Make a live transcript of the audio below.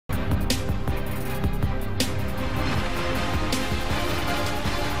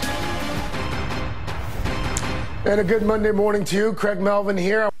And a good Monday morning to you. Craig Melvin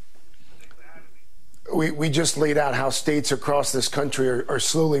here. We just laid out how states across this country are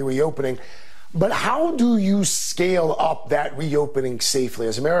slowly reopening. But how do you scale up that reopening safely?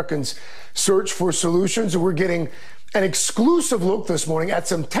 As Americans search for solutions, we're getting an exclusive look this morning at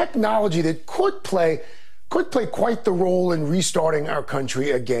some technology that could play quite the role in restarting our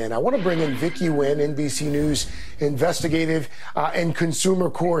country again. I want to bring in Vicki Nguyen, NBC News investigative and consumer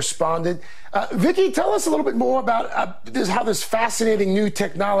correspondent. Vicki, tell us a little bit more about how this fascinating new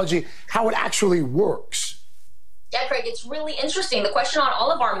technology, how it actually works. Yeah, Craig, it's really interesting. The question on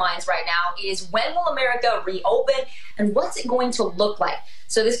all of our minds right now is, when will America reopen and what's it going to look like?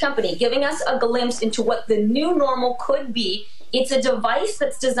 So this company giving us a glimpse into what the new normal could be. It's a device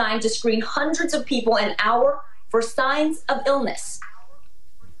that's designed to screen hundreds of people an hour for signs of illness.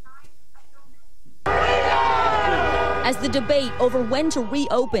 As the debate over when to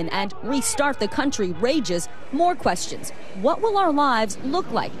reopen and restart the country rages, more questions. What will our lives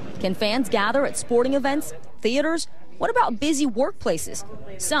look like? Can fans gather at sporting events, theaters? What about busy workplaces?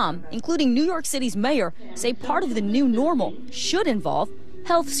 Some, including New York City's mayor, say part of the new normal should involve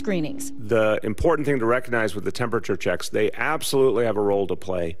health screenings. The important thing to recognize with the temperature checks, they absolutely have a role to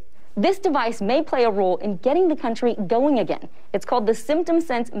play. This device may play a role in getting the country going again. It's called the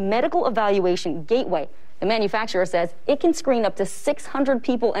SymptomSense Medical Evaluation Gateway. The manufacturer says it can screen up to 600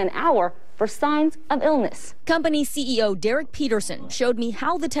 people an hour for signs of illness. Company CEO Derek Peterson showed me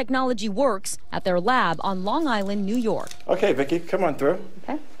how the technology works at their lab on Long Island, New York. Okay, Vicki, come on through.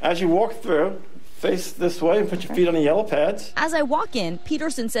 Okay. As you walk through, face this way and put your feet on the yellow pads. As I walk in,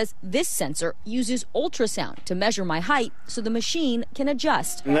 Peterson says this sensor uses ultrasound to measure my height so the machine can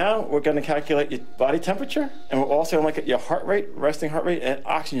adjust. Now we're going to calculate your body temperature, and we're also going to look at your heart rate, resting heart rate, and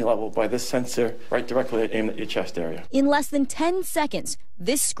oxygen level by this sensor right directly aimed at your chest area. In less than 10 seconds,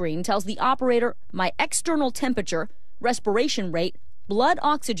 this screen tells the operator my external temperature, respiration rate, blood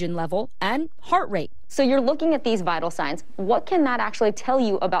oxygen level, and heart rate. So you're looking at these vital signs. What can that actually tell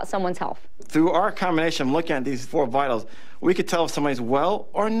you about someone's health? Through our combination of looking at these four vitals, we could tell if somebody's well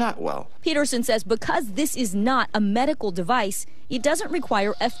or not well. Peterson says because this is not a medical device, it doesn't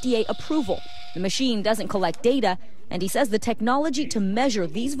require FDA approval. The machine doesn't collect data, and he says the technology to measure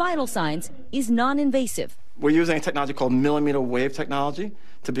these vital signs is non-invasive. We're using a technology called millimeter wave technology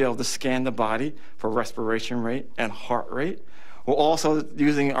to be able to scan the body for respiration rate and heart rate. We're also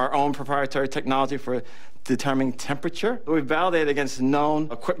using our own proprietary technology for determining temperature. We've validated against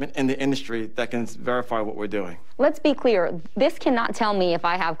known equipment in the industry that can verify what we're doing. Let's be clear, this cannot tell me if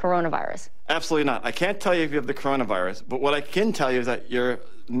I have coronavirus. Absolutely not. I can't tell you if you have the coronavirus, but what I can tell you is that you're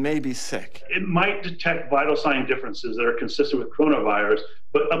maybe sick. It might detect vital sign differences that are consistent with coronavirus,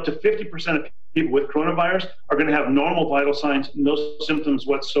 but up to 50% of people with coronavirus are going to have normal vital signs, no symptoms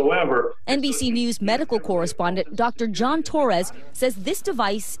whatsoever. NBC News medical correspondent Dr. John Torres says this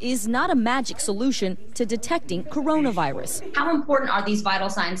device is not a magic solution to detecting coronavirus. How important are these vital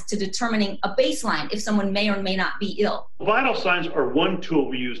signs to determining a baseline if someone may or may not be ill? Vital signs are one tool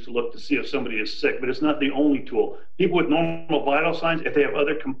we use to look to see if somebody is sick, but it's not the only tool. People with normal vital signs, if they have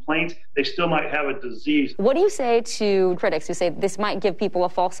other complaints, they still might have a disease. What do you say to critics who say this might give people a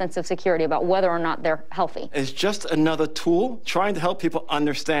false sense of security about whether or not they're healthy? It's just another tool trying to help people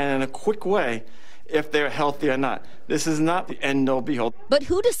understand in a quick way if they're healthy or not. This is not the end all be all. But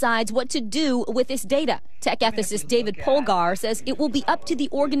who decides what to do with this data? Tech ethicist David Polgar says it will be up to the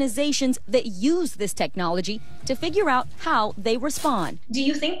organizations that use this technology to figure out how they respond. Do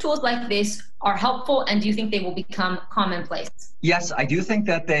you think tools like this are helpful, and do you think they will become commonplace? Yes, I do think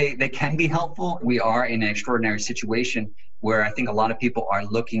that they can be helpful. We are in an extraordinary situation where I think a lot of people are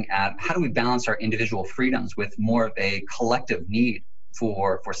looking at how do we balance our individual freedoms with more of a collective need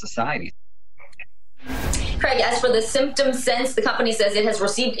for society. Craig, as for the SymptomSense, the company says it has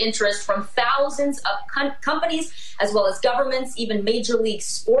received interest from thousands of companies, as well as governments, even Major League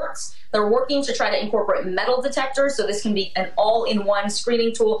Sports. They're working to try to incorporate metal detectors, so this can be an all-in-one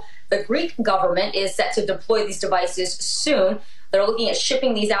screening tool. The Greek government is set to deploy these devices soon. They're looking at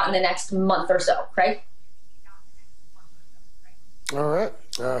shipping these out in the next month or so. Craig? All right.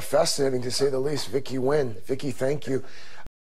 Fascinating to say the least. Vicki Nguyen. Vicki, thank you.